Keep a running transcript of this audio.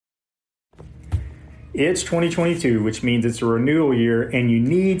It's 2022, which means it's a renewal year, and you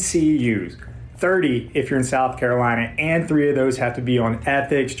need CEUs. 30 if you're in South Carolina, and 3 of those have to be on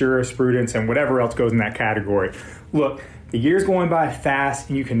ethics, jurisprudence, and whatever else goes in that category. Look, the year's going by fast,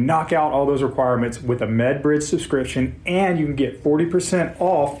 and you can knock out all those requirements with a MedBridge subscription, and you can get 40%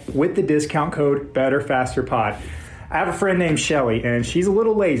 off with the discount code BetterFasterPod. I have a friend named Shelly, and she's a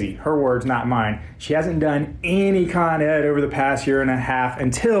little lazy. Her words, not mine. She hasn't done any Con Ed over the past year and a half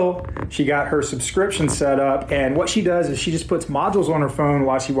until she got her subscription set up. And what she does is she just puts modules on her phone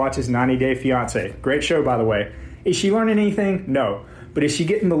while she watches 90 Day Fiancé. Great show, by the way. Is she learning anything? No. But is she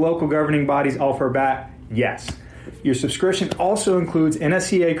getting the local governing bodies off her back? Yes. Your subscription also includes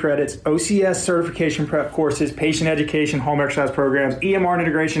NSCA credits, OCS certification prep courses, patient education, home exercise programs, EMR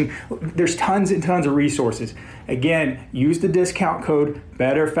integration. There's tons and tons of resources. Again, use the discount code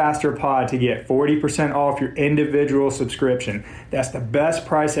BetterFasterPod to get 40% off your individual subscription. That's the best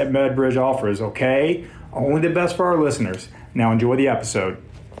price that MedBridge offers, okay? Only the best for our listeners. Now enjoy the episode.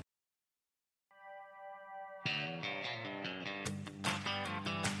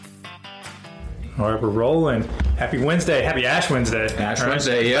 All right, we're rolling. Happy Wednesday. Happy Ash Wednesday. Ash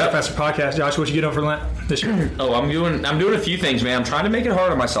Wednesday, yeah. Faster podcast. Josh, what you get on for Lent this year? Oh, I'm doing a few things, man. I'm trying to make it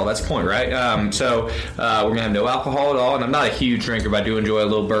hard on myself. That's the point, right? So we're going to have no alcohol at all. And I'm not a huge drinker, but I do enjoy a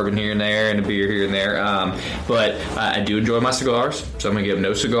little bourbon here and there and a beer here and there. But I do enjoy my cigars. So I'm going to give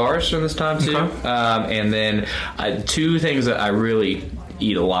no cigars during this time, too. Okay. And then 2 things that I really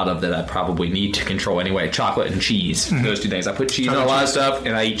eat a lot of that I probably need to control anyway: chocolate and cheese. Mm-hmm. Those 2 things. I put cheese on a lot of stuff,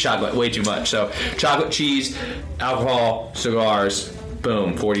 and I eat chocolate way too much. So chocolate, cheese, alcohol, cigars.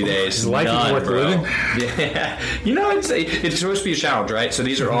 Boom, 40 days. Is life none, worth living? Yeah. You know, it's supposed to be a challenge, right? So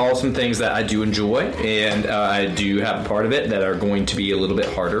these are all some things that I do enjoy, and I do have a part of it that are going to be a little bit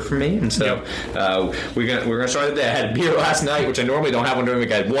harder for me. And so we're gonna start the day. I had a beer last night, which I normally don't have one during the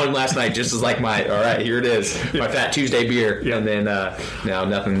week. I had one last night, just as like my, all right, here it is, my Fat Tuesday beer. Yeah. And then now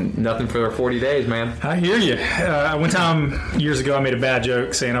nothing for 40 days, man. I hear you. One time years ago, I made a bad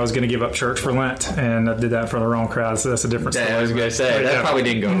joke saying I was going to give up church for Lent, and I did that for the wrong crowd. So that's a different story. Yeah, I was going to say. That probably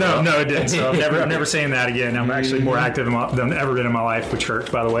didn't go well. No, it didn't. So I'm never saying that again. I'm actually more active than ever been in my life with church,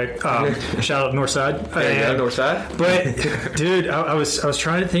 by the way. Shout out Northside. Yeah, Northside. But, dude, I was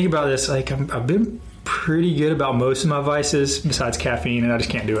trying to think about this. Like, I've been pretty good about most of my vices besides caffeine, and I just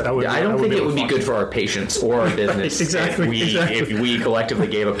can't do it. I don't think it would be good for our patients or our business if we collectively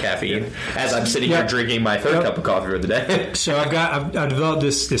gave up caffeine. As I'm sitting here drinking my 3rd cup of coffee of the day. So I've developed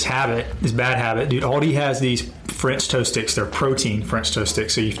this habit, this bad habit, dude. Aldi has these French toast sticks. They're protein French toast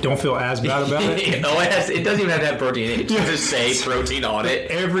sticks, so you don't feel as bad about it. It doesn't even have to have protein. It just say protein on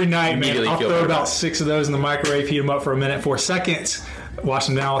it. Every night, man, I'll throw about 6 of those in the microwave, heat them up for a minute, 4 seconds. Wash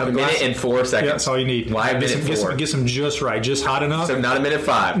them down with a minute and 4 seconds. Yeah, that's all you need. Why a minute 4? Get some just right, just hot enough. So not a minute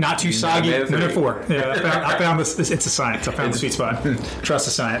 5. Not too soggy. Minute 4. Yeah, I found this. It's a science. I found the sweet spot. Trust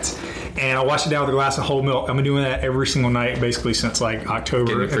the science. And I'll wash it down with a glass of whole milk. I've been doing that every single night, basically since like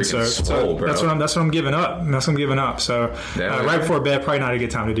October. And so that's what I'm giving up. That's what I'm giving up. So right before bed, probably not a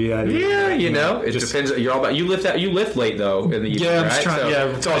good time to do that. Yeah, it depends. You're all about. You lift late though in the evening. Yeah, I'm just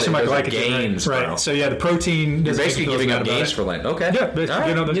trying. It's all my glycogen gains. Right. So yeah, the protein. You're basically giving up gains for Lent. Okay. Yeah,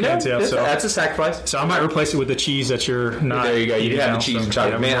 basically. So that's a sacrifice. So I might replace it with the cheese that you're not. There you go. You have the cheese and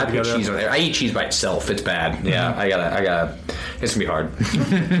chocolate. Man, I put cheese on there. I eat cheese by itself. It's bad. Yeah, I gotta. It's gonna be hard.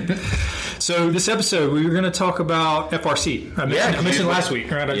 So this episode, we were going to talk about FRC. I mentioned last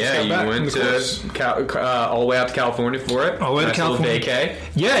week. Right? You went to all the way out to California for it. All the way to California. Vacay.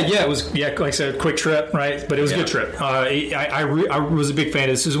 Yeah, it was, like I said, a quick trip, right? But it was a good trip. I was a big fan.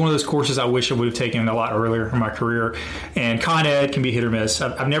 This is one of those courses I wish I would have taken a lot earlier in my career. And Con Ed can be hit or miss.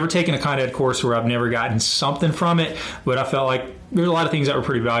 I've never taken a Con Ed course where I've never gotten something from it, but I felt like there's a lot of things that were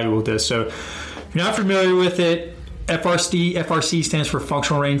pretty valuable with this. So if you're not familiar with it, FRC stands for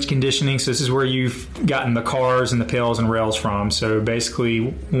Functional Range Conditioning. So this is where you've gotten the cars and the pails and rails from. So basically,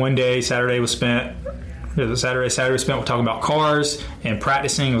 one day, Saturday was spent was talking about cars and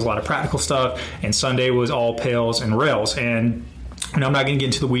practicing. It was a lot of practical stuff. And Sunday was all pails and rails. And I'm not going to get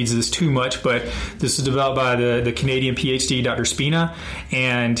into the weeds of this too much, but this is developed by the Canadian PhD, Dr. Spina.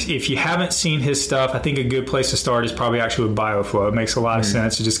 And if you haven't seen his stuff, I think a good place to start is probably actually with BioFlow. It makes a lot of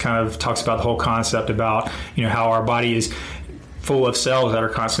sense. It just kind of talks about the whole concept about, how our body is full of cells that are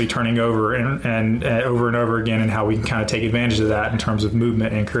constantly turning over and over and over again, and how we can kind of take advantage of that in terms of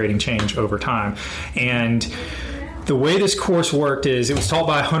movement and creating change over time. And the way this course worked is it was taught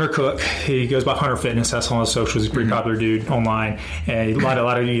by Hunter Cook. He goes by Hunter Fitness. That's on his socials. He's a pretty popular dude online. And a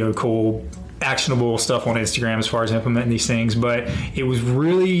lot of cool, actionable stuff on Instagram as far as implementing these things. But it was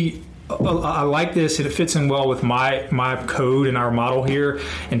really I like this, and it fits in well with my code and our model here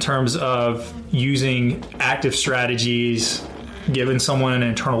in terms of using active strategies, giving someone an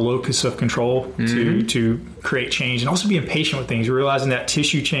internal locus of control to create change, and also being patient with things. You're realizing that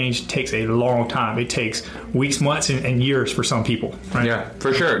tissue change takes a long time. It takes weeks, months, and years for some people. Right? Yeah,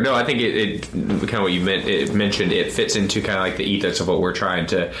 for sure. No, I think it kind of what you mentioned. It fits into kind of like the ethos of what we're trying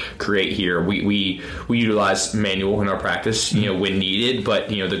to create here. We utilize manual in our practice, when needed, but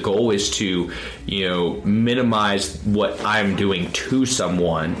the goal is to minimize what I'm doing to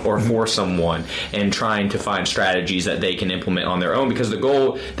someone or for someone, and trying to find strategies that they can implement on their own. Because the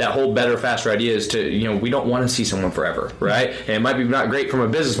goal, that whole better, faster idea, is to we don't want to see someone forever, right? And it might be not great from a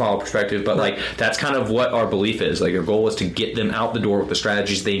business model perspective, but like that's kind of what our belief is. Like our goal is to get them out the door with the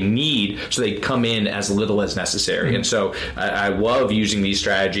strategies they need, so they come in as little as necessary. And so I love using these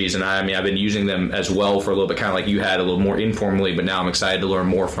strategies, and I've been using them as well for a little bit, kind of like you had, a little more informally, but now I'm excited to learn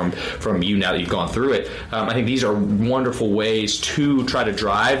more from you now that you've gone through it. I think these are wonderful ways to try to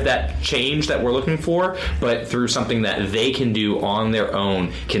drive that change that we're looking for, but through something that they can do on their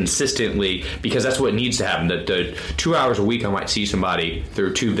own consistently, because that's what needs to happen. The 2 hours a week I might see somebody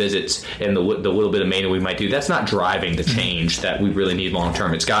through 2 visits, and the little bit of manual we might do, that's not driving the change that we really need long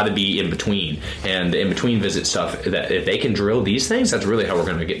term. It's got to be in between, and the in between visit stuff, that if they can drill these things, that's really how we're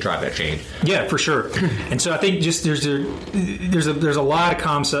going to drive that change. Yeah, for sure. And so I think just there's a lot of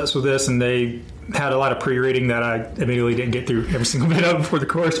concepts with this, and they had a lot of pre-reading that I immediately didn't get through every single bit of before the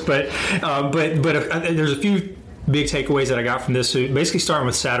course, but there's a few big takeaways that I got from this. So basically starting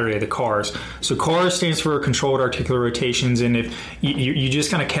with Saturday, the CARS. So CARS stands for Controlled Articular Rotations, and if you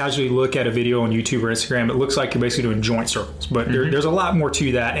just kind of casually look at a video on YouTube or Instagram, it looks like you're basically doing joint circles, but there's a lot more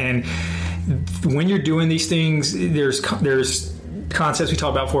to that. And when you're doing these things, there's concepts we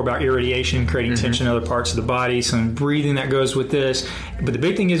talked about before about irradiation, creating tension in other parts of the body, some breathing that goes with this. But the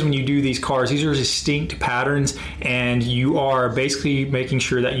big thing is when you do these CARS, these are distinct patterns, and you are basically making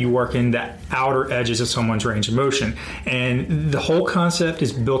sure that you work in the outer edges of someone's range of motion. And the whole concept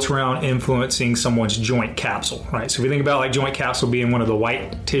is built around influencing someone's joint capsule, right? So if you think about like joint capsule being one of the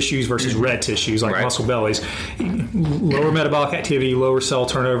white tissues versus red tissues, like muscle bellies, lower metabolic activity, lower cell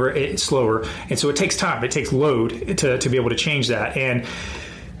turnover, it's slower. And so it takes time, it takes load to be able to change that. And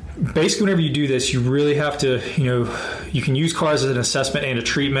basically whenever you do this, you really have to, you can use CARS as an assessment and a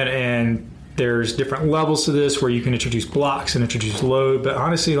treatment, and there's different levels to this where you can introduce blocks and introduce load. But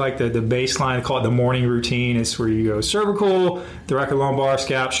honestly, like the baseline, I call it the morning routine, is where you go cervical, thoracolumbar,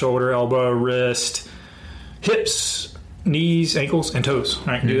 scap, shoulder, elbow, wrist, hips, knees, ankles, and toes,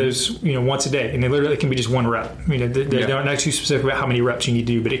 right? Do those, once a day, and they literally can be just one rep. They're not too specific about how many reps you need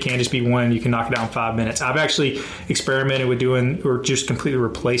to do, but it can just be one. You can knock it out in 5 minutes. I've actually experimented with doing, or just completely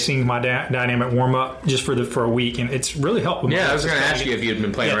replacing my dynamic warm up just for a week, and it's really helped. I was going to ask you if you'd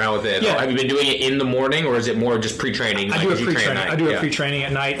been playing around with it. Have you been doing it in the morning, or is it more just pre-training? I do a pre-training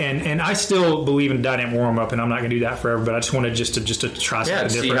at night, and I still believe in dynamic warm up, and I'm not going to do that forever. But I just wanted just to try something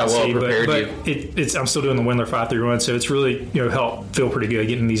different. See how well prepared you. I'm still doing the Wendler 5-3-1, so it's really help feel pretty good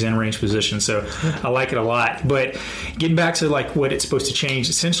getting these in range positions. So I like it a lot. But getting back to like what it's supposed to change,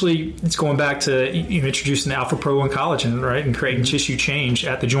 essentially it's going back to introducing the alpha pro and collagen, right, and creating tissue change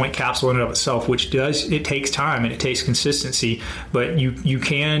at the joint capsule in and of itself, which it takes time and it takes consistency, but you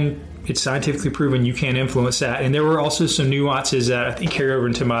can. It's scientifically proven you can influence that. And there were also some nuances that I think carry over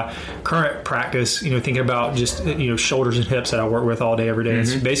into my current practice, thinking about just, shoulders and hips that I work with all day, every day.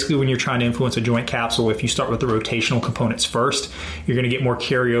 It's basically when you're trying to influence a joint capsule, if you start with the rotational components first, you're going to get more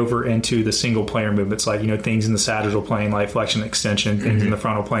carryover into the single planar movements, like, things in the sagittal plane, like flexion, extension, things in the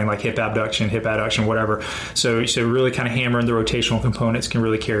frontal plane, like hip abduction, whatever. So really kind of hammering the rotational components can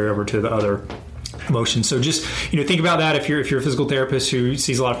really carry over to the other motion. So just think about that if you're a physical therapist who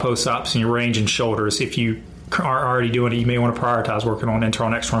sees a lot of post-ops in your range and shoulders. If you are already doing it, you may want to prioritize working on internal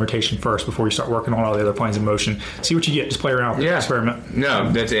and external rotation first before you start working on all the other planes of motion. See what you get. Just play around with it. Experiment. No,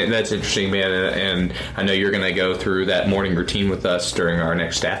 that's interesting, man. And I know you're going to go through that morning routine with us during our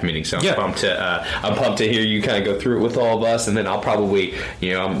next staff meeting. So I'm pumped to hear you kind of go through it with all of us. And then I'll probably,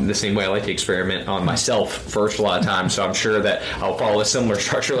 I'm the same way. I like to experiment on myself first a lot of times. So I'm sure that I'll follow a similar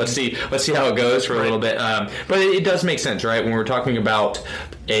structure. Let's see how it goes for a little bit. But it does make sense, right? When we're talking about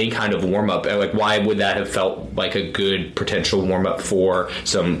any kind of warm up, like why would that have felt like a good potential warm up for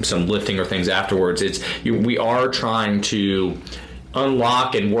some lifting or things afterwards? We are trying to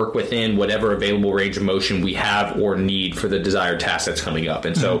unlock and work within whatever available range of motion we have or need for the desired task that's coming up.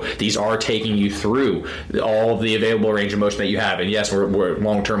 And so these are taking you through all of the available range of motion that you have. And yes, we're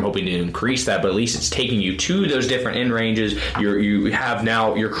long-term hoping to increase that, but at least it's taking you to those different end ranges.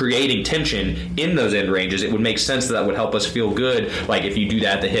 You're creating tension in those end ranges. It would make sense that would help us feel good, like if you do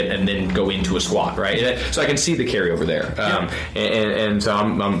that at the hip and then go into a squat, right? So I can see the carryover there. And so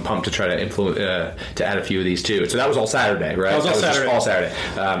I'm pumped to try to to add a few of these too. So that was all Saturday, right? That was all Saturday.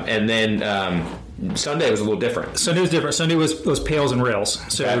 And then Sunday was a little different. Sunday was different. Sunday was pails and rails.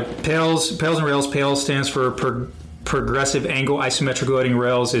 So pails and rails. Pails stands for progressive angle isometric loading.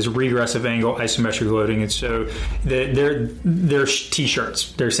 Rails is regressive angle isometric loading. And so they're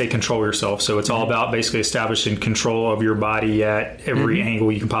t-shirts. They say control yourself. So it's all about basically establishing control of your body at every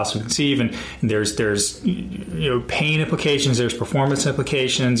angle you can possibly conceive. And there's pain implications. There's performance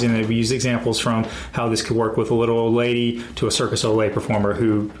implications. And we use examples from how this could work with a little old lady to a Circus Olay performer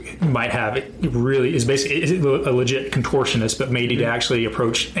who might have is basically a legit contortionist, but may need to actually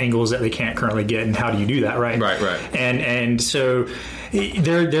approach angles that they can't currently get. And how do you do that, right? Right. And so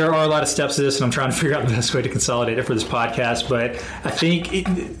there are a lot of steps to this, and I'm trying to figure out the best way to consolidate it for this podcast. But I think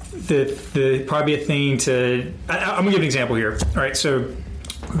the probably a thing to I'm gonna give an example here. All right, so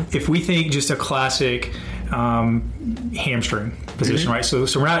if we think just a classic hamstring position, right? So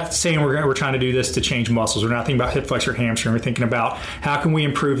we're not saying we're trying to do this to change muscles. We're not thinking about hip flexor hamstring. We're thinking about how can we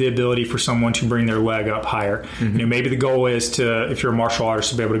improve the ability for someone to bring their leg up higher. Maybe the goal is to, if you're a martial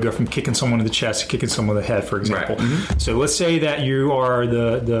artist, to be able to go from kicking someone in the chest to kicking someone in the head, for example. Right. So let's say that you are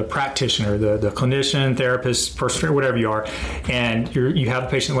the practitioner, the clinician, therapist, person, whatever you are, and you have the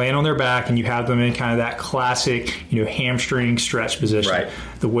patient laying on their back, and you have them in kind of that classic, hamstring stretch position. Right.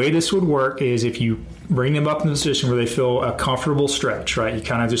 The way this would work is if you bring them up in a position where they feel a comfortable stretch, right? You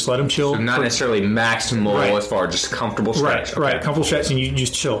kind of just let them chill. So not necessarily maximal as far as just comfortable stretch. Right, comfortable stretch, and you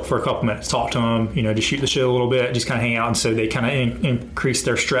just chill for a couple minutes. Talk to them, just shoot the shit a little bit, just kind of hang out, and so they kind of increase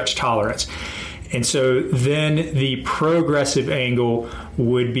their stretch tolerance. And so then the progressive angle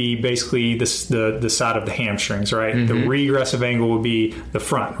would be basically the side of the hamstrings, right? The regressive angle would be the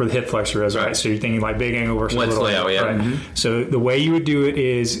front where the hip flexor is, right? So you're thinking like big angle versus little angle, right? So the way you would do it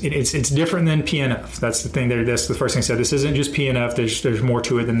is it's different than PNF. That's the thing there. That's the first thing I said. This isn't just PNF. There's more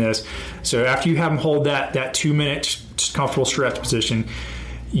to it than this. So after you have them hold that 2-minute comfortable stretch position,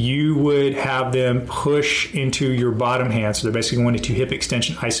 you would have them push into your bottom hand. So they're basically going into hip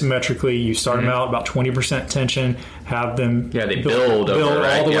extension isometrically. You start them out about 20% tension, have them build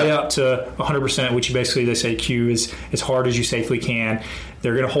all the way up to 100%, which basically they say Q is as hard as you safely can.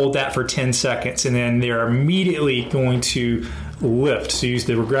 They're going to hold that for 10 seconds, and then they're immediately going to lift. So use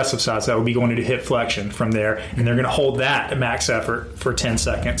the regressive side. So that would be going into hip flexion from there, and they're going to hold that at max effort for 10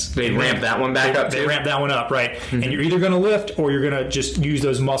 seconds. They ramp that one back up too? They ramp that one up, right. And you're either going to lift or you're going to just use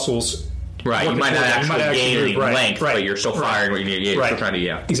those muscles. Right, you might not actually gain any length, but you're still firing what you need. You're still trying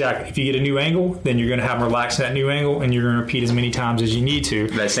to, Exactly. If you get a new angle, then you're going to have them relax that new angle, and you're going to repeat as many times as you need to.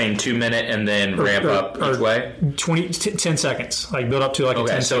 That same 2-minute and then ramp up each way? 10 seconds. Like build up to a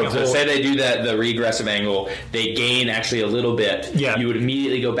 10-second so say they do the regressive angle, they gain actually a little bit. Yeah. You would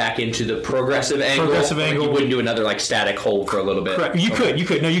immediately go back into the progressive angle. You wouldn't do another static hold for a little bit. Correct. You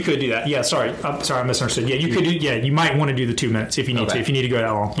could do that. Yeah, sorry. I misunderstood. Yeah, you could do. Yeah, you might want to do the 2 minutes if you need to. If you need to go that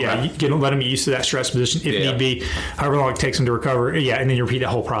long. Yeah, let them get used to that stretch position if need be, however long it takes them to recover. And then you repeat that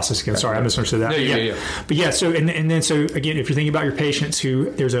whole process again. Sorry, I misunderstood that. But so so again, if you're thinking about your patients who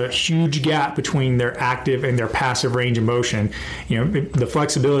there's a huge gap between their active and their passive range of motion, the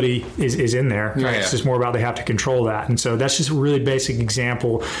flexibility is in there. Right? It's just more about they have to control that. And so that's just a really basic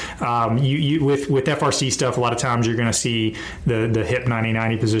example. You with FRC stuff, a lot of times you're going to see the hip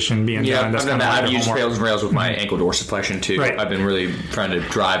 90-90 position being done. That's I've used pails and rails with my ankle dorsiflexion too. Right. I've been really trying to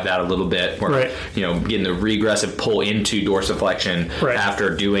drive that a little bit. Where, getting the regressive pull into dorsiflexion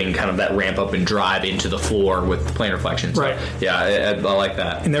after doing kind of that ramp up and drive into the floor with plantar flexion. So, I like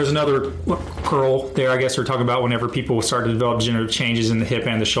that. And there's another curl there, I guess we're talking about whenever people start to develop degenerative changes in the hip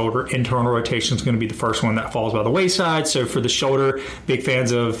and the shoulder. Internal rotation is going to be the first one that falls by the wayside. So for the shoulder, big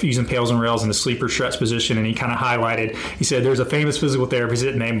fans of using pails and rails in the sleeper stretch position. And he kind of highlighted, he said there's a famous physical therapist,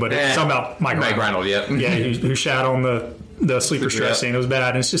 didn't name, but it's something about Mike Reinold. Who shat on the sleeper stretch scene. It was bad.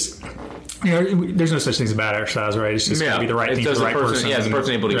 And it's just... there's no such thing as a bad exercise, right? It's just going to be the right thing for the right person. Yeah, the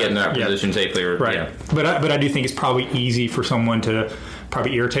person able to get in that position safely. But I do think it's probably easy for someone to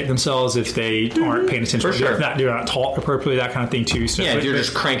probably irritate themselves if they aren't paying attention. For sure. If they're not taught appropriately, that kind of thing too. So, if you're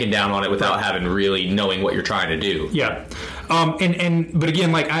just cranking down on it without having really knowing what you're trying to do. Yeah. But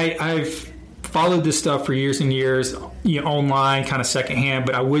again, I've followed this stuff for years and years. online, kind of secondhand,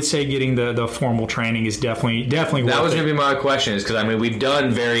 but I would say getting the formal training is definitely that worth was it. going to be my question, is because I mean we've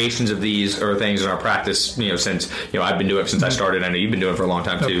done variations of these or things in our practice, since I've been doing it since I started. I know you've been doing it for a long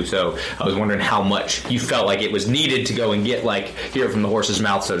time too. So I was wondering how much you felt like it was needed to go and get hear it from the horse's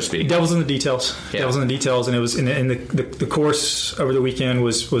mouth, so to speak. Devil's in the details. Devil's in the details, and it was in the course over the weekend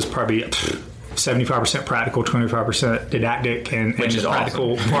was probably 75% practical, 25% didactic, and Which is the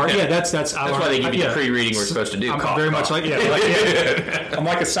practical awesome. part. Yeah, that's why they give you the pre-reading we're supposed to do. I'm very much like I'm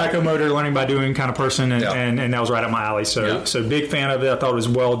like a psychomotor learning by doing kind of person, and that was right up my alley. So big fan of it. I thought it was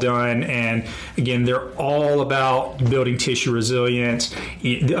well done, and again, they're all about building tissue resilience.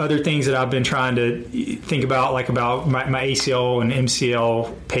 The other things that I've been trying to think about, like about my ACL and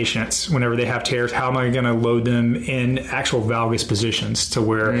MCL patients, whenever they have tears, how am I going to load them in actual valgus positions to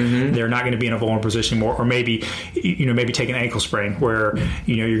where they're not going to be in a vulnerable position more, or maybe take an ankle sprain where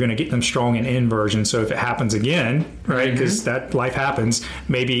you're going to get them strong in inversion. So if it happens again, right, because that life happens,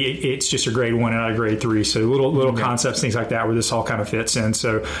 maybe it's just a grade 1 and not a grade 3. So little concepts, things like that, where this all kind of fits in.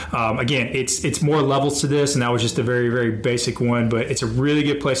 So again, it's more levels to this, and that was just a very, very basic one, but it's a really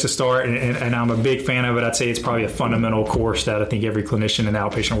good place to start, and I'm a big fan of it. I'd say it's probably a fundamental course that I think every clinician in the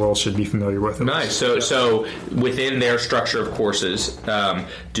outpatient world should be familiar with. Nice. So within their structure of courses,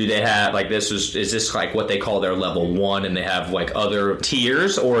 do they have is this like what they call their level 1, and they have like other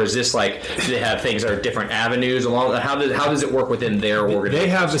tiers, or is this like, do they have things that are different avenues along? How does it work within their organization? They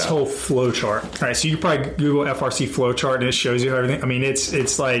have this whole flow chart, right? So you probably Google FRC flow chart, and it shows you everything. I mean,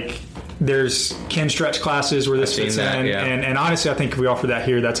 it's like there's Ken stretch classes where this fits in, and honestly, I think if we offer that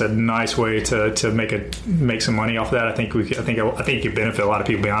here, that's a nice way to make some money off of that. I think it could benefit a lot of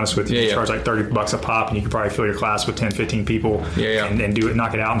people. To be honest with you, you charge like $30 a pop, and you could probably fill your class with 10, 15 people, and do it,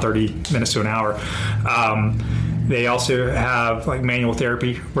 knock it out in 30 minutes to an hour. They also have like manual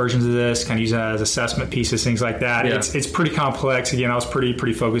therapy versions of this, kind of use that as assessment pieces, things like that. Yeah. It's pretty complex. Again, I was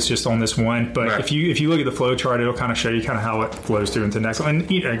pretty focused just on this one, but if you look at the flow chart, it'll kind of show you kind of how it flows through into the next one.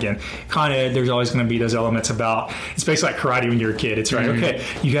 And again, Con Ed, there's always going to be those elements about, it's basically like karate when you're a kid. It's right, okay,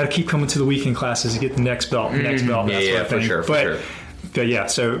 you got to keep coming to the weekend classes to get the next belt, that sort of thing. For sure. But yeah,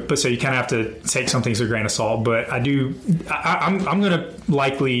 so you kind of have to take some things with a grain of salt. But I'm going to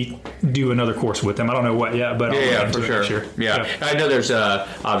likely do another course with them. I don't know what yet, but I'll for sure. Yeah, I know there's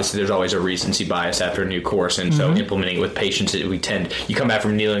obviously there's always a recency bias after a new course, and so implementing it with patients, you come back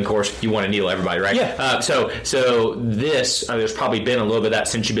from a kneeling course, you want to kneel everybody, right? Yeah. So this there's probably been a little bit of that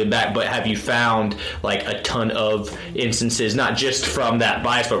since you've been back, but have you found like a ton of instances, not just from that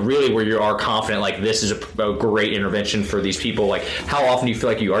bias, but really where you are confident like this is a great intervention for these people? Like how often do you feel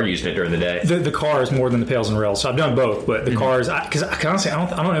like you are using it during the day? The car is more than the pails and rails. So I've done both, but the car is, because I honestly,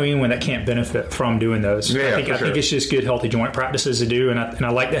 I don't know anyone that can't benefit from doing those. I think it's just good, healthy joint practices to do, and I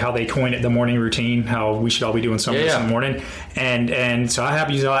like how they coin it the morning routine, how we should all be doing some of this in the morning. And so I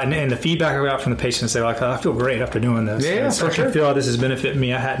have used a lot, and the feedback I got from the patients, they're like, I feel great after doing this. I feel like this has benefited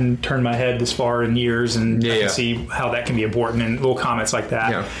me. I hadn't turned my head this far in years, and I can see how that can be important, and little comments like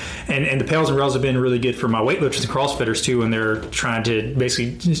that. Yeah. And the pails and rails have been really good for my weightlifters and CrossFitters too, when they're trying to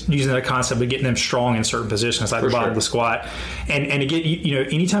basically just using that concept of getting them strong in certain positions, like the bottom of the squat. And again,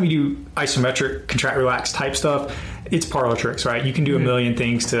 anytime you do isometric, contract, relax type stuff, it's parlor tricks, right? You can do a million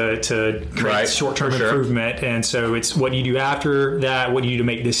things to create short-term improvement, and so it's what you do after that, what you do to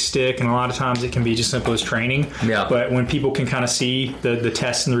make this stick, and a lot of times it can be just simple as training. Yeah. But when people can kind of see the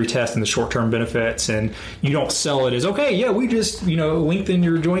test and the retest and the short-term benefits, and you don't sell it as, okay, we just, lengthen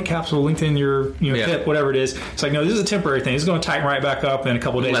your joint capsule, lengthen your hip, whatever it is. It's like, no, this is a temporary thing. It's going to tighten right back up in a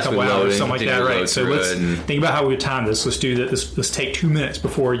couple of days, a couple hours, something like that, right? So let's think about how we would time this. Let's do that. Let's take 2 minutes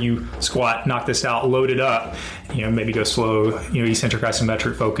before you squat, knock this out, load it up, maybe go slow, eccentric,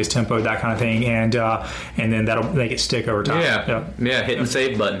 isometric, focus, tempo, that kind of thing, and then that'll make it stick over time. Hit the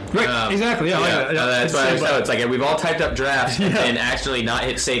save button. Right, exactly. That's why it's like we've all typed up drafts and actually not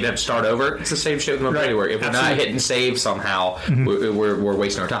hit save and start over. It's the same shit with mobility work. If we're not hitting save somehow, we're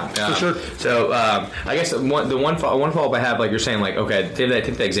wasting our time. For sure. So I guess the one follow-up I have, like you're saying, like, okay,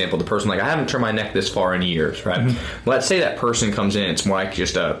 take the example, the person, like, I haven't turned my neck this far in years, right? Let's say that person comes in, it's more like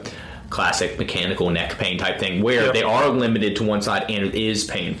just a classic mechanical neck pain type thing where they are limited to one side and it is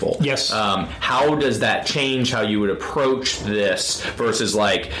painful. Yes. How does that change how you would approach this versus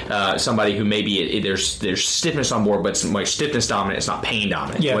like somebody who maybe there's stiffness on board, but it's like stiffness dominant, it's not pain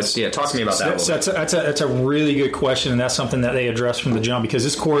dominant? Yes. Talk to me about that. That's a really good question, and that's something that they address from the jump, because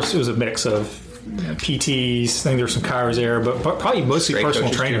this course, it was a mix of PTs. I think there's some chiros there, but probably mostly Strength personal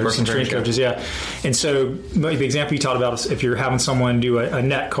coaches, trainers and strength coaches. Yeah. And so like the example you talked about is if you're having someone do a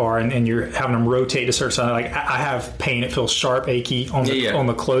neck car and you're having them rotate to certain side, like I have pain, it feels sharp, achy on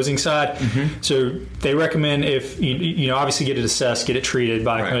the closing side. So they recommend if you obviously get it assessed, get it treated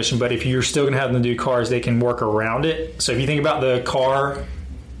by a clinician, but if you're still going to have them do cars, they can work around it. So if you think about the car,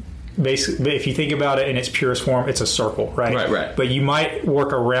 basically, if you think about it in its purest form, it's a circle, right? Right. But you might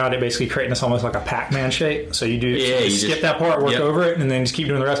work around it, basically creating this almost like a Pac-Man shape. So you skip that part, work over it, and then just keep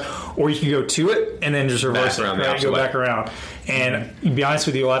doing the rest. Or you can go to it and then just reverse it, right? Go back around. And to be honest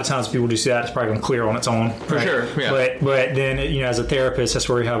with you, a lot of times people just do that. It's probably going to clear on its own, for sure. Yeah. But then as a therapist, that's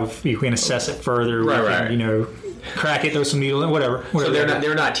where you can assess it further. Right. Crack it, throw some needle in, whatever. So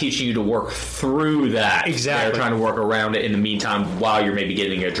they're not teaching you to work through that. Exactly. They're trying to work around it in the meantime while you're maybe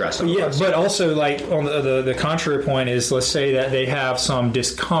getting it addressed. Yeah, but also like on the contrary point is, let's say that they have some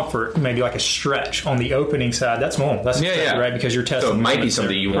discomfort, maybe like a stretch on the opening side. That's normal. That's right, because you're testing. So it might be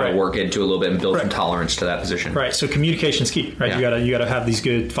something you want to work into a little bit and build some tolerance to that position. Right. So communication is key. Right. Yeah. You gotta have these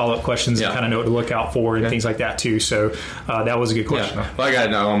good follow up questions and kind of know what to look out for and things like that too. So that was a good question. Yeah. Well,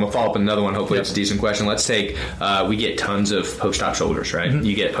 I'm gonna follow up with another one. Hopefully, it's a decent question. Let's take we get tons of post-op shoulders, right?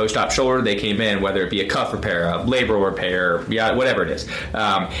 You get post-op shoulder, they came in, whether it be a cuff repair, a labral repair, whatever it is.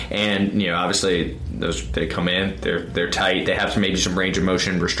 And obviously they come in, they're tight, they have maybe some range of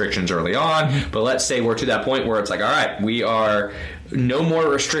motion restrictions early on, but let's say we're to that point where it's like, all right, we are no more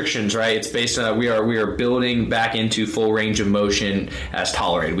restrictions, right? It's based on we are building back into full range of motion as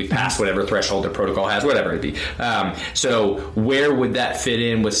tolerated. We've passed whatever threshold the protocol has, whatever it be. So where would that fit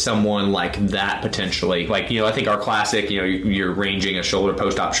in with someone like that potentially? Like, I think our classic, you're ranging a shoulder,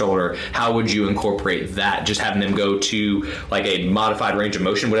 post-op shoulder. How would you incorporate that? Just having them go to like a modified range of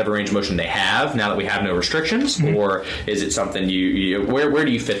motion, whatever range of motion they have, now that we have no restrictions, or is it something where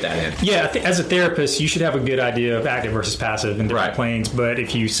do you fit that in? Yeah, as a therapist, you should have a good idea of active versus passive in different planes. But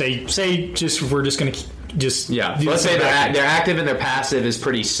if you say we're just going to just so let's say their active and their passive is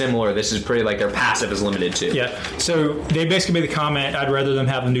pretty similar. This is pretty like their passive is limited to. Yeah. So they basically made the comment, I'd rather them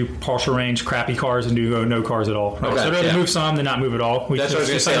have them do partial range crappy cars and do no cars at all. Right? So I'd rather move some than not move at all. That's what I was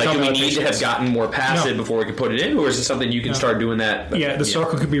going to say. Like, do we need to have gotten more passive before we can put it in, or is it something you can start doing that? Yeah, the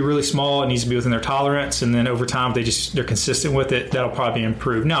circle could be really small. It needs to be within their tolerance, and then over time they're consistent with it. That'll probably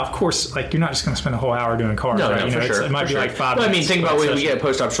improve. Now, of course, like you're not just going to spend a whole hour doing cars. No, right? for sure. It might be like 5 minutes. I mean, think about when we get a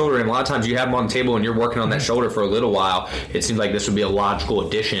post-op shoulder, and a lot of times you have them on the table and you're working on that shoulder for a little while. It seems like this would be a logical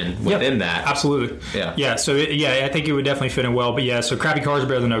addition within that. Absolutely. Yeah. So I think it would definitely fit in well. But so crappy cars are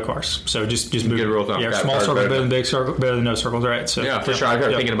better than no cars. So just move. Good rule of thumb. Yeah, small circles better than big circles, better than no circles, right? So for sure. I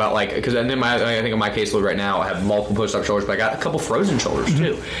started thinking about because I think in my caseload right now I have multiple post-op shoulders, but I got a couple frozen shoulders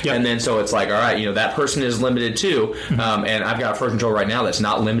too. Yep. And then so it's like, all right, that person is limited too, and I've got a frozen shoulder right now that's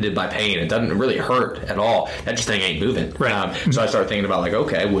not limited by pain. It doesn't really hurt at all. That just thing ain't moving. Right. So I started thinking about like,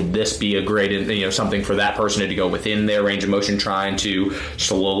 okay, would this be a great something for that person to go within their range of motion, trying to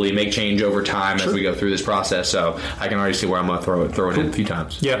slowly make change over time as we go through this process. So I can already see where I'm going to throw it in a few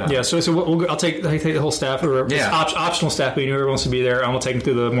times. Yeah. So I'll take the whole staff, or optional staff meeting. Whoever wants to be there, I'm going to take them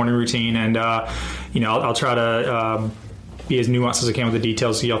through the morning routine, and I'll try to be as nuanced as I can with the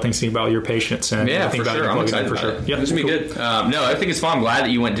details, so y'all think about your patients. And for sure. I'm excited for sure. Yeah, this will be good. No, I think it's fun. I'm glad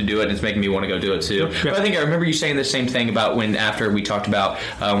that you went to do it. It's making me want to go do it too. Yep. But I think I remember you saying the same thing about after we talked about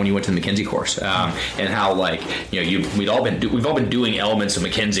when you went to the McKinsey course, and how we've all been doing elements of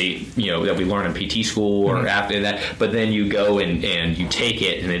McKinsey, that we learn in PT school or after that. But then you go and you take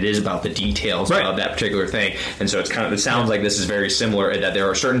it, and it is about the details of that particular thing. And so it sounds like this is very similar, that there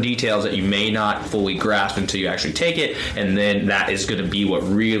are certain details that you may not fully grasp until you actually take it, and then that is going to be what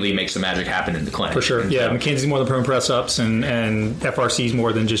really makes the magic happen in the clinic. For sure. And McKinsey's more than prone press ups, and FRC's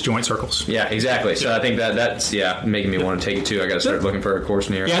more than just joint circles. Yeah, exactly. So I think that's making me want to take it too. I got to start looking for a course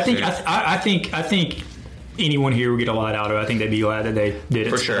near. Yeah, I think anyone here would get a lot out of it. I think they'd be glad that they did it.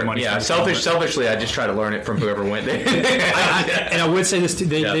 For sure. Yeah. Selfishly, I just try to learn it from whoever went there. And I would say this too.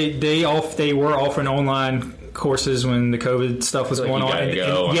 They were offering online courses when the COVID stuff was going on.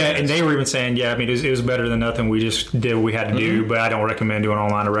 And they were even saying, it was better than nothing. We just did what we had to do, but I don't recommend doing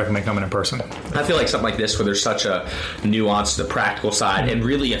online. I recommend coming in person. I feel like something like this, where there's such a nuance to the practical side, and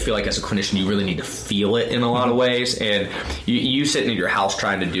really I feel like as a clinician you really need to feel it in a lot of ways, and you sitting in your house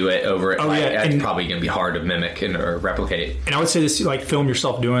trying to do it over it, it's probably going to be hard to mimic or replicate. And I would say this, film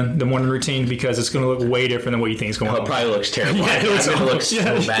yourself doing the morning routine, because it's going to look way different than what you think is going on. It probably looks terrible. It looks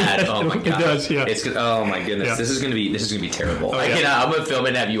so bad. Oh my god. It does, oh my goodness. goodness, Yeah. this is gonna be terrible. Oh, yeah. I'm gonna film it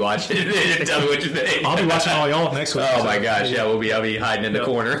and have you watch it and tell me what you think. I'll be watching all y'all next week. Oh my gosh, yeah, I'll be hiding in the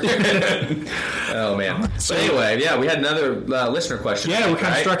corner. Oh man. So anyway, yeah, we had another listener question. Yeah, we're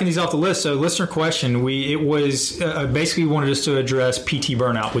kind of striking these off the list. So, listener question: it was basically wanted us to address PT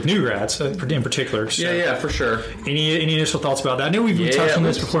burnout with new grads in particular. So Yeah, for sure. Any initial thoughts about that? I know we've touched on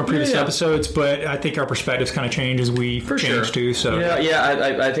this before in previous episodes, but I think our perspectives kind of change as we change too. So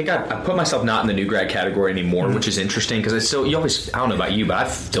I think I put myself not in the new grad category anymore, which is interesting because I don't know about you, but I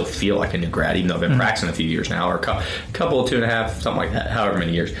still feel like a new grad, even though I've been practicing a few years now, or a couple, 2.5, something like that, however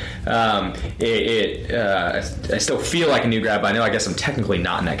many years. I still feel like a new grad, but I know I guess I'm technically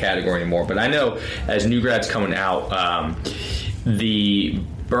not in that category anymore. But I know as new grads coming out, the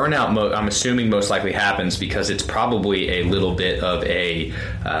burnout, I'm assuming, most likely happens because it's probably a little bit of a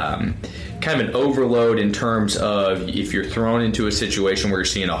kind of an overload in terms of if you're thrown into a situation where you're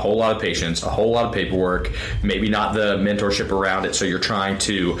seeing a whole lot of patients, a whole lot of paperwork, maybe not the mentorship around it, so you're trying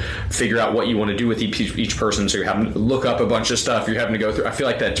to figure out what you want to do with each person, so you're having to look up a bunch of stuff you're having to go through. I feel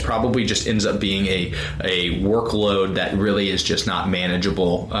like that probably just ends up being a workload that really is just not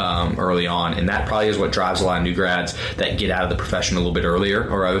manageable early on, and that probably is what drives a lot of new grads that get out of the profession a little bit earlier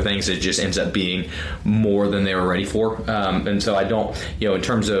or other things. It just ends up being more than they were ready for, and so I don't, in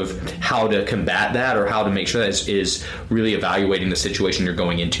terms of how to combat that or how to make sure that is really evaluating the situation you're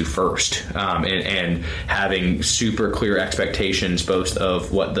going into first, and having super clear expectations, both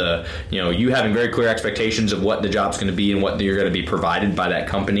of what you having very clear expectations of what the job's going to be and what you're going to be provided by that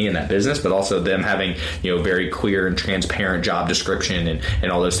company and that business, but also them having very clear and transparent job description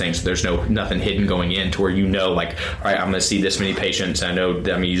and all those things. So there's nothing hidden going in to where like, all right, I'm going to see this many patients. I know I'm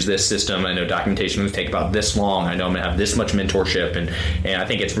going to use this system. I know documentation is going to take about this long. I know I'm going to have this much mentorship, and I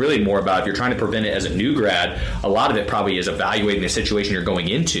think it's really more about, if you're trying to prevent it as a new grad, a lot of it probably is evaluating the situation you're going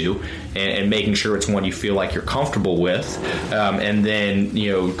into and making sure it's one you feel like you're comfortable with, and then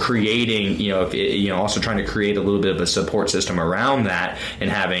creating also trying to create a little bit of a support system around that, and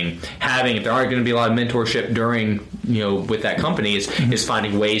having if there aren't going to be a lot of mentorship during with that company is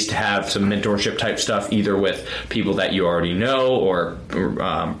finding ways to have some mentorship type stuff, either with people that you already know or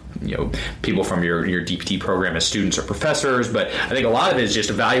people from your DPT program as students or professors. But I think a lot of it is just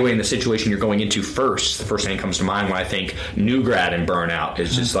evaluating the situation you're going into first. The first thing that comes to mind when I think new grad and burnout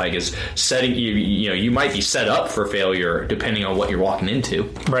is just like is setting you might be set up for failure depending on what you're walking into.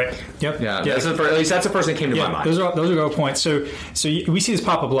 Right. Yep. Yeah. At least that's the first thing that came to my mind. Those are good points. So we see this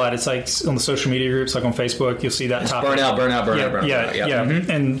pop up a lot. It's like on the social media groups, like on Facebook, you'll see that topic. Burnout. Yeah.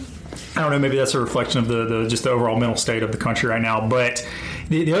 Mm-hmm. And I don't know, maybe that's a reflection of the just the overall mental state of the country right now. But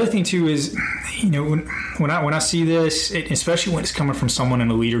the other thing too is, when I see this, especially when it's coming from someone in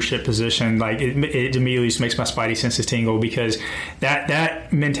a leadership position, like it immediately just makes my spidey senses tingle, because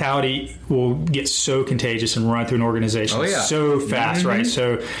that mentality will get so contagious and run through an organization so fast, right?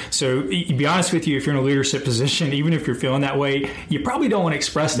 So to be honest with you, if you're in a leadership position, even if you're feeling that way, you probably don't want to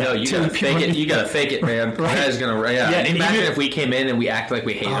express that. No, you gotta fake it. You gotta fake it, man. Right. That is gonna. Imagine if we came in and we act like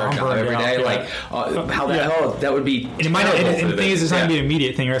we hate our job every day. Like how the hell that would be. And the thing is, it's not gonna be an immediate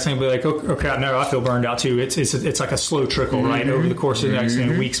thing. Right? It's gonna be like, okay, no, I feel burned out too. It's like a slow trickle, right, over the course of the next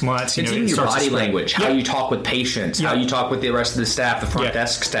weeks, months. It's even your body language, how you talk with patients, how you talk with the rest of the staff, the front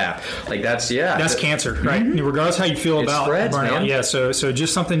desk staff. Like that's cancer, right? Regardless how you feel about burnout. Man. Yeah. So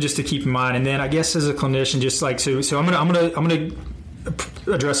just something just to keep in mind. And then I guess as a clinician, just like so I'm gonna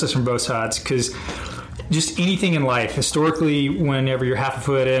address this from both sides, because just anything in life, historically, whenever you're half a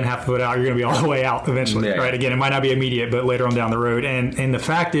foot in, half a foot out, you're going to be all the way out eventually, right? Again, it might not be immediate, but later on down the road. And the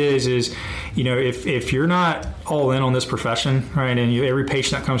fact is if you're not all in on this profession, right, and every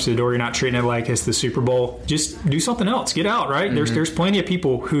patient that comes to the door, you're not treating it like it's the Super Bowl, just do something else. Get out, right? There's plenty of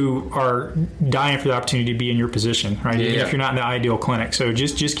people who are dying for the opportunity to be in your position, right? Even if you're not in the ideal clinic. So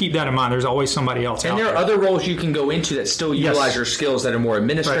just keep that in mind. There's always somebody else out there. And there are other roles you can go into that still utilize your skills that are more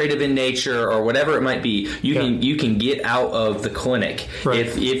administrative in nature or whatever it might be. You can get out of the clinic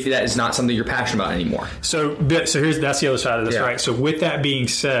if that is not something you're passionate about anymore. So that's the other side of this, right? So with that being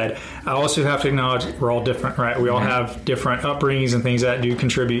said, I also have to acknowledge we're all different, right? We all have different upbringings and things that do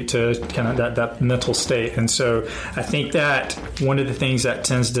contribute to kind of that mental state. And so I think that one of the things that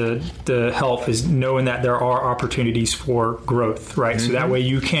tends to help is knowing that there are opportunities for growth, right? So that way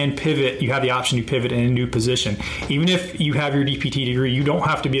you can pivot. You have the option to pivot in a new position. Even if you have your DPT degree, you don't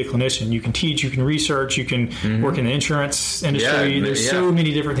have to be a clinician. You can teach, you can research, you can work in the insurance industry. There's so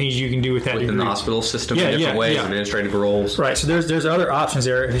many different things you can do with that degree. Within the hospital system in different ways, administrative roles. Right. So there's other options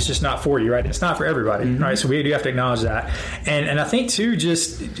there. It's just not for you, right? It's not for everybody, right? So we do have to acknowledge that. And I think, too,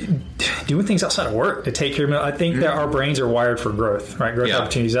 just doing things outside of work to take care of it. I think that our brains are wired for growth, right? Growth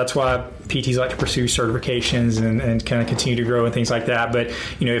opportunities. That's why PTs like to pursue certifications and kind of continue to grow and things like that. But,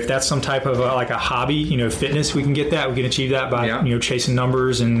 if that's some type of like a hobby, fitness, we can get that. We can achieve that by, chasing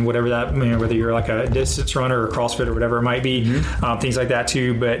numbers and whatever that, whether you're like a distance runner or CrossFit or whatever it might be, things like that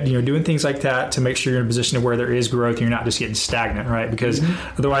too. But, doing things like that to make sure you're in a position of where there is growth and you're not just getting stagnant, right? Because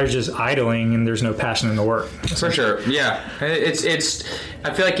otherwise you're just idling and there's no passion in the work. For sure. Yeah. It's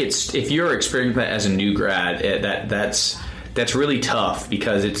I feel like if you're experiencing that as a new grad, that's really tough,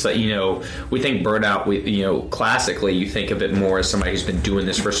 because it's like, we think burnout, classically you think of it more as somebody who's been doing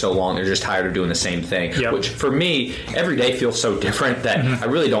this for so long, they're just tired of doing the same thing. Yep. Which for me, every day feels so different that I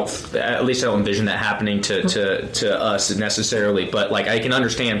really don't, at least I don't envision that happening to us necessarily. But like, I can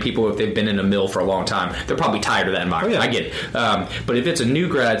understand people, if they've been in a mill for a long time, they're probably tired of that environment. I get it. But if it's a new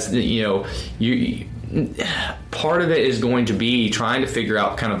grad, part of it is going to be trying to figure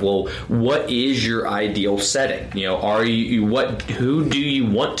out kind of, well, what is your ideal setting? Who do you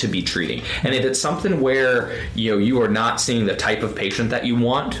want to be treating? And if it's something where you are not seeing the type of patient that you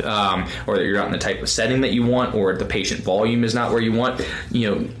want, or that you're not in the type of setting that you want, or the patient volume is not where you want,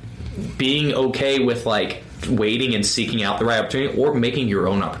 being okay with like waiting and seeking out the right opportunity, or making your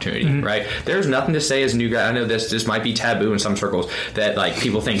own opportunity, right? There's nothing to say as a new grad. I know this might be taboo in some circles, that like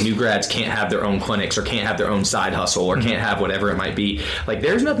people think new grads can't have their own clinics or can't have their own side hustle or can't have whatever it might be. Like,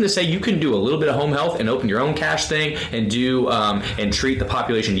 there's nothing to say you can do a little bit of home health and open your own cash thing and do and treat the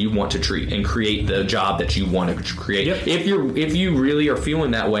population you want to treat and create the job that you want to create. Yep. If you really are feeling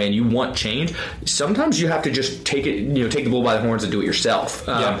that way and you want change, sometimes you have to just take the bull by the horns and do it yourself.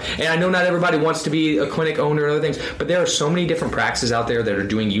 And I know not everybody wants to be a clinic owner and other things, but there are so many different practices out there that are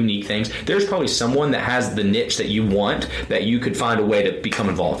doing unique things. There's probably someone that has the niche that you want, that you could find a way to become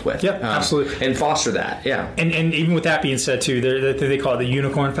involved with. Yep, absolutely. And foster that, And even with that being said, too, they call it the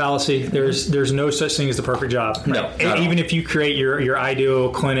unicorn fallacy. There's no such thing as the perfect job. Right? No, even if you create your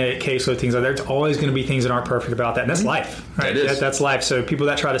ideal clinic, caseload, things like that, there's always going to be things that aren't perfect about that. And that's life, right? That's life. So people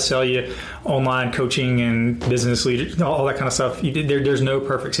that try to sell you online coaching and business leader, all that kind of stuff, there's no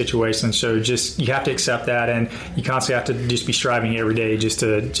perfect situation. So you have to accept that, and you constantly have to just be striving every day just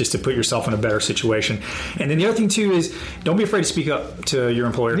to put yourself in a better situation. And then the other thing too is, don't be afraid to speak up to your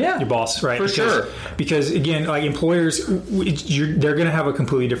employer, your boss, right? Because again, like, employers, they're going to have a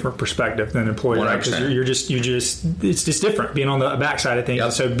completely different perspective than employers, right? Because you're just it's just different being on the backside of things.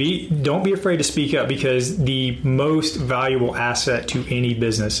 Yep. So don't be afraid to speak up, because the most valuable asset to any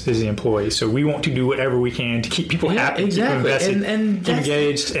business is the employee. So we want to do whatever we can to keep people happy, keep them invested, and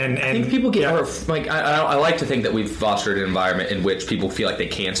engaged. And I think people get I like to think that we've fostered an environment in which people feel like they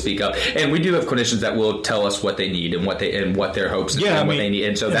can speak up, and we do have clinicians that will tell us what they need and what their hopes and what they need,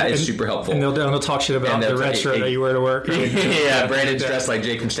 and so that is super helpful. And they'll talk shit about the red shirt that you wear to work. Brandon's dressed like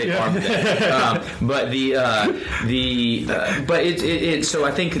Jake from State Farm today. But it's so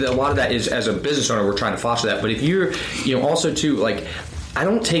I think that a lot of that is, as a business owner, we're trying to foster that. But if you're also too, like, I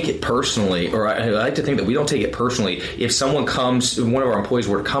don't take it personally, or I like to think that we don't take it personally, if one of our employees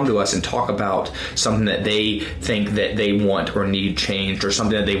were to come to us and talk about something that they think that they want or need changed, or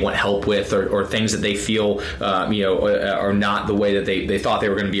something that they want help with, or things that they feel are not the way that they thought they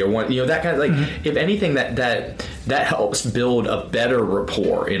were going to be, or want, that kind of, like, if anything, that helps build a better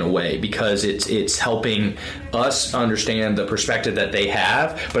rapport in a way, because it's helping us understand the perspective that they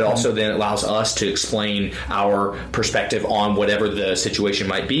have, but also then it allows us to explain our perspective on whatever the situation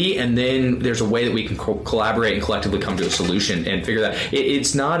might be, and then there's a way that we can collaborate and collectively come to a solution and figure that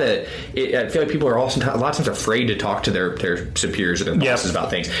it's not I feel like people are also a lot of times afraid to talk to their superiors or their bosses about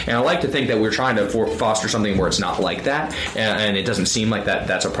things, and I like to think that we're trying to foster something where it's not like that, and it doesn't seem like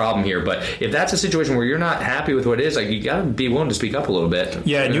that's a problem here. But if that's a situation where you're not happy with what it is, like, you gotta be willing to speak up a little bit.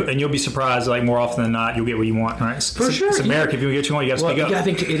 And you'll be surprised, like, more often than not, you'll get what you want, right? For sure. It's America. If you get what you want, you gotta speak up. I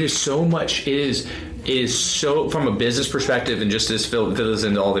think it is so much. It is so, from a business perspective, and just as fills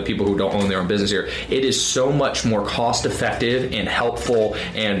into all the people who don't own their own business here, it is so much more cost effective and helpful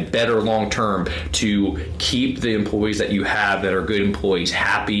and better long term to keep the employees that you have that are good employees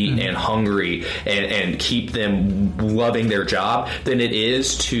happy and hungry, and keep them loving their job, than it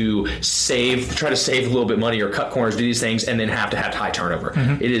is to try to save a little bit money or cut corners, do these things, and then have to have high turnover.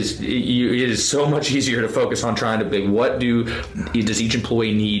 It is so much easier to focus on trying to what does each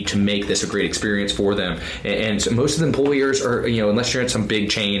employee need to make this a great experience for them. And so most of the employers are, unless you're in some big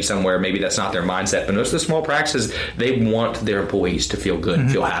chain somewhere, maybe that's not their mindset, but most of the small practices, they want their employees to feel good and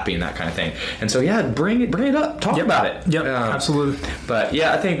feel happy and that kind of thing. And so bring it up, talk about it. Yep, absolutely. But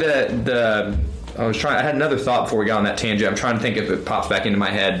I think that I had another thought before we got on that tangent. I'm trying to think if it pops back into my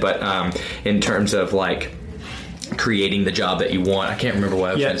head, but in terms of, like, creating the job that you want. I can't remember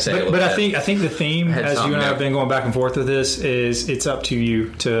what I was going to say. But I think the theme, as you and I have been going back and forth with this, is it's up to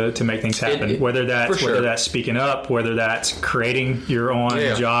you to make things happen. Whether that's speaking up, whether that's creating your own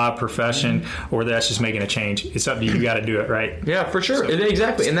job, profession, or whether that's just making a change. It's up to you. You got to do it, right? Yeah, for sure. So,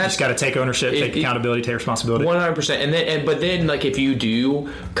 exactly. And that's just got to take ownership, take accountability, take responsibility. 100%. But then like if you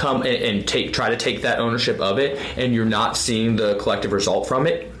do come and try to take that ownership of it, and you're not seeing the collective result from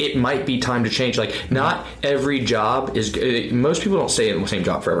it, it might be time to change. Like not every job is most people don't stay in the same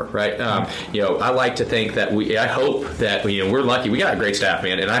job forever, right? I like to think that I hope that we're lucky. We got a great staff,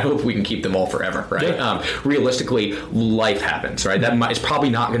 man, and I hope we can keep them all forever, right? Yeah. Realistically, life happens, right? That is probably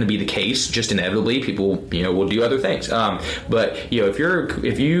not going to be the case. Just inevitably, people will do other things. But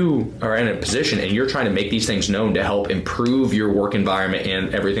if you are in a position and you're trying to make these things known to help improve your work environment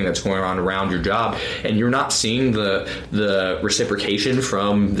and everything that's going on around your job, and you're not seeing the reciprocation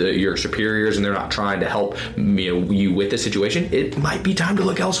from your superiors, and they're not trying to help you with the situation, it might be time to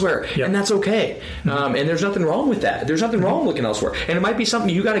look elsewhere. Yep. And that's okay. And there's nothing wrong with that. There's nothing wrong looking elsewhere. And it might be something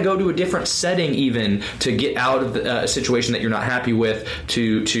you got to go to a different setting even to get out of a situation that you're not happy with,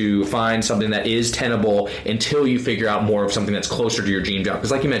 to find something that is tenable until you figure out more of something that's closer to your dream job.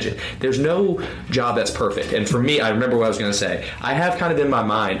 Because like you mentioned, there's no job that's perfect. And for me, I remember what I was going to say. I have kind of in my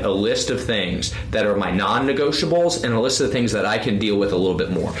mind a list of things that are my non-negotiables and a list of things that I can deal with a little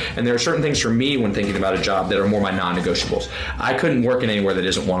bit more. And there are certain things for me when thinking about a job that are more my non-negotiables. I couldn't work in anywhere that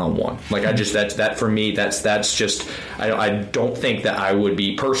isn't one-on-one. Like that for me, that's just, I don't think that I would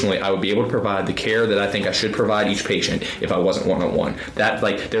be able to provide the care that I think I should provide each patient if I wasn't one-on-one. That,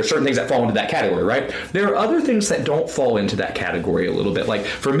 like, there are certain things that fall into that category, right? There are other things that don't fall into that category a little bit. Like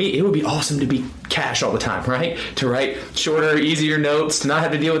for me, it would be awesome to be cash all the time, right? To write shorter, easier notes, to not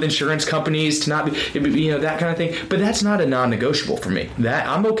have to deal with insurance companies, to not be, that kind of thing. But that's not a non-negotiable for me. That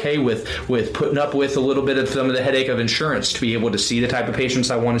I'm okay with putting up with a little bit of some of the headache of insurance to be able to see the type of patients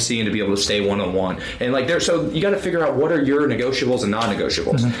I want to see and to be able to stay one-on-one. And like so you got to figure out what are your negotiables and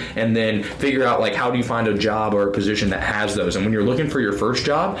non-negotiables, and then figure out like how do you find a job or a position that has those. And when you're looking for your first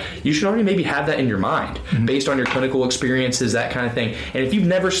job, you should already maybe have that in your mind based on your clinical experiences, that kind of thing. And if you've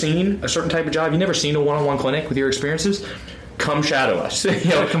never seen a certain type of job, you've never seen a one-on-one clinic with your experiences, come shadow us.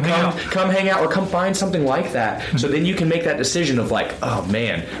 Come hang out or come find something like that. So then you can make that decision of like, oh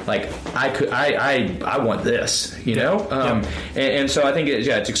man, like I want this, And so I think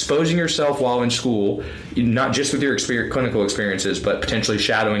it's exposing yourself while in school, not just with your clinical experiences, but potentially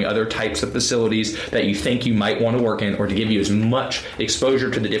shadowing other types of facilities that you think you might want to work in, or to give you as much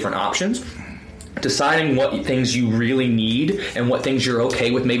exposure to the different options. Deciding what things you really need and what things you're okay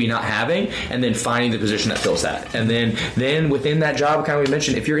with maybe not having, and then finding the position that fills that. And then within that job, kind of we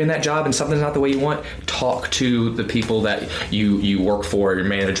mentioned, if you're in that job and something's not the way you want, talk to the people that you work for, your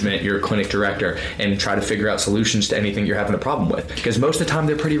management, your clinic director, and try to figure out solutions to anything you're having a problem with. Because most of the time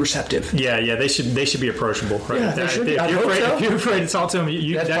they're pretty receptive. Yeah, they should be approachable, right? Yeah, they should be. If you're afraid to talk to them,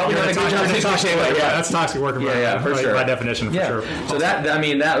 that's toxic work environment. Yeah, for sure. By definition, for sure. So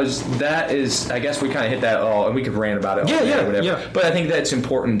that is, I guess we kind of hit that all, and we could rant about it. Whatever. But I think that's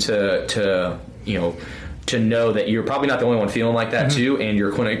important to know that you're probably not the only one feeling like that too, and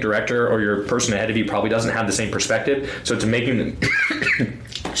your clinic director or your person ahead of you probably doesn't have the same perspective. So to making them,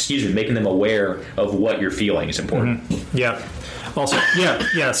 making them aware of what you're feeling is important. Yeah. Also,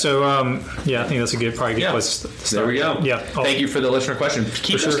 So, I think that's probably a good place to start. There we go. Yeah. Thank you for the listener question.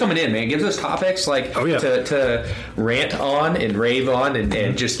 Keep those coming in, man. Give us topics to rant on and rave on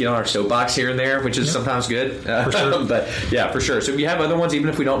and just get on our soapbox here and there, which is sometimes good. For sure. But yeah, for sure. So if you have other ones, even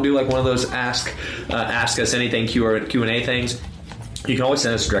if we don't do like one of those ask us anything Q&A things, you can always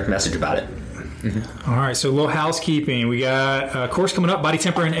send us a direct message about it. All right, so a little housekeeping. We got a course coming up, Body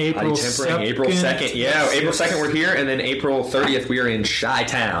Tempering, April 2nd. April 2nd. Yeah, April 2nd we're here, and then April 30th we are in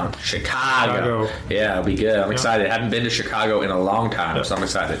Chi-Town, Chicago. Yeah, it'll be good. I'm excited. I haven't been to Chicago in a long time, so I'm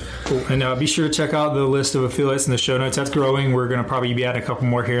excited. Cool. And be sure to check out the list of affiliates in the show notes. That's growing. We're going to probably be adding a couple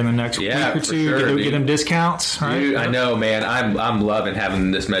more here in the next week or two. Sure, get them discounts. Right? Dude, I know, man. I'm loving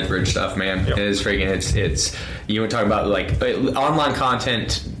having this MedBridge stuff, man. Yep. It's freaking. It's you want to talk about like online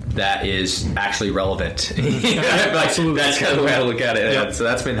content that is actually relevant. Absolutely. That's kind of the way I look at it. Yep. So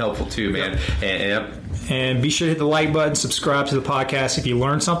that's been helpful too, man. And be sure to hit the like button, subscribe to the podcast. If you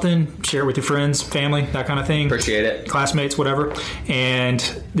learned something, share it with your friends, family, that kind of thing. Appreciate it. Classmates, whatever. And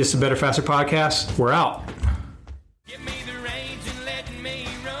this is a Better Faster podcast. We're out. Give me the reins and let me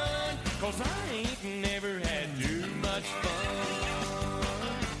run, 'cause I ain't never had too much fun.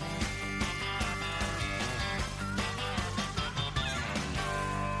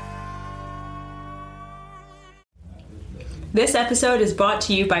 This episode is brought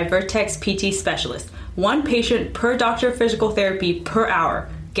to you by Vertex PT Specialist. One patient per doctor of physical therapy per hour.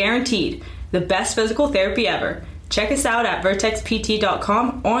 Guaranteed. The best physical therapy ever. Check us out at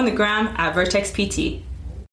vertexpt.com or on the gram at vertexpt.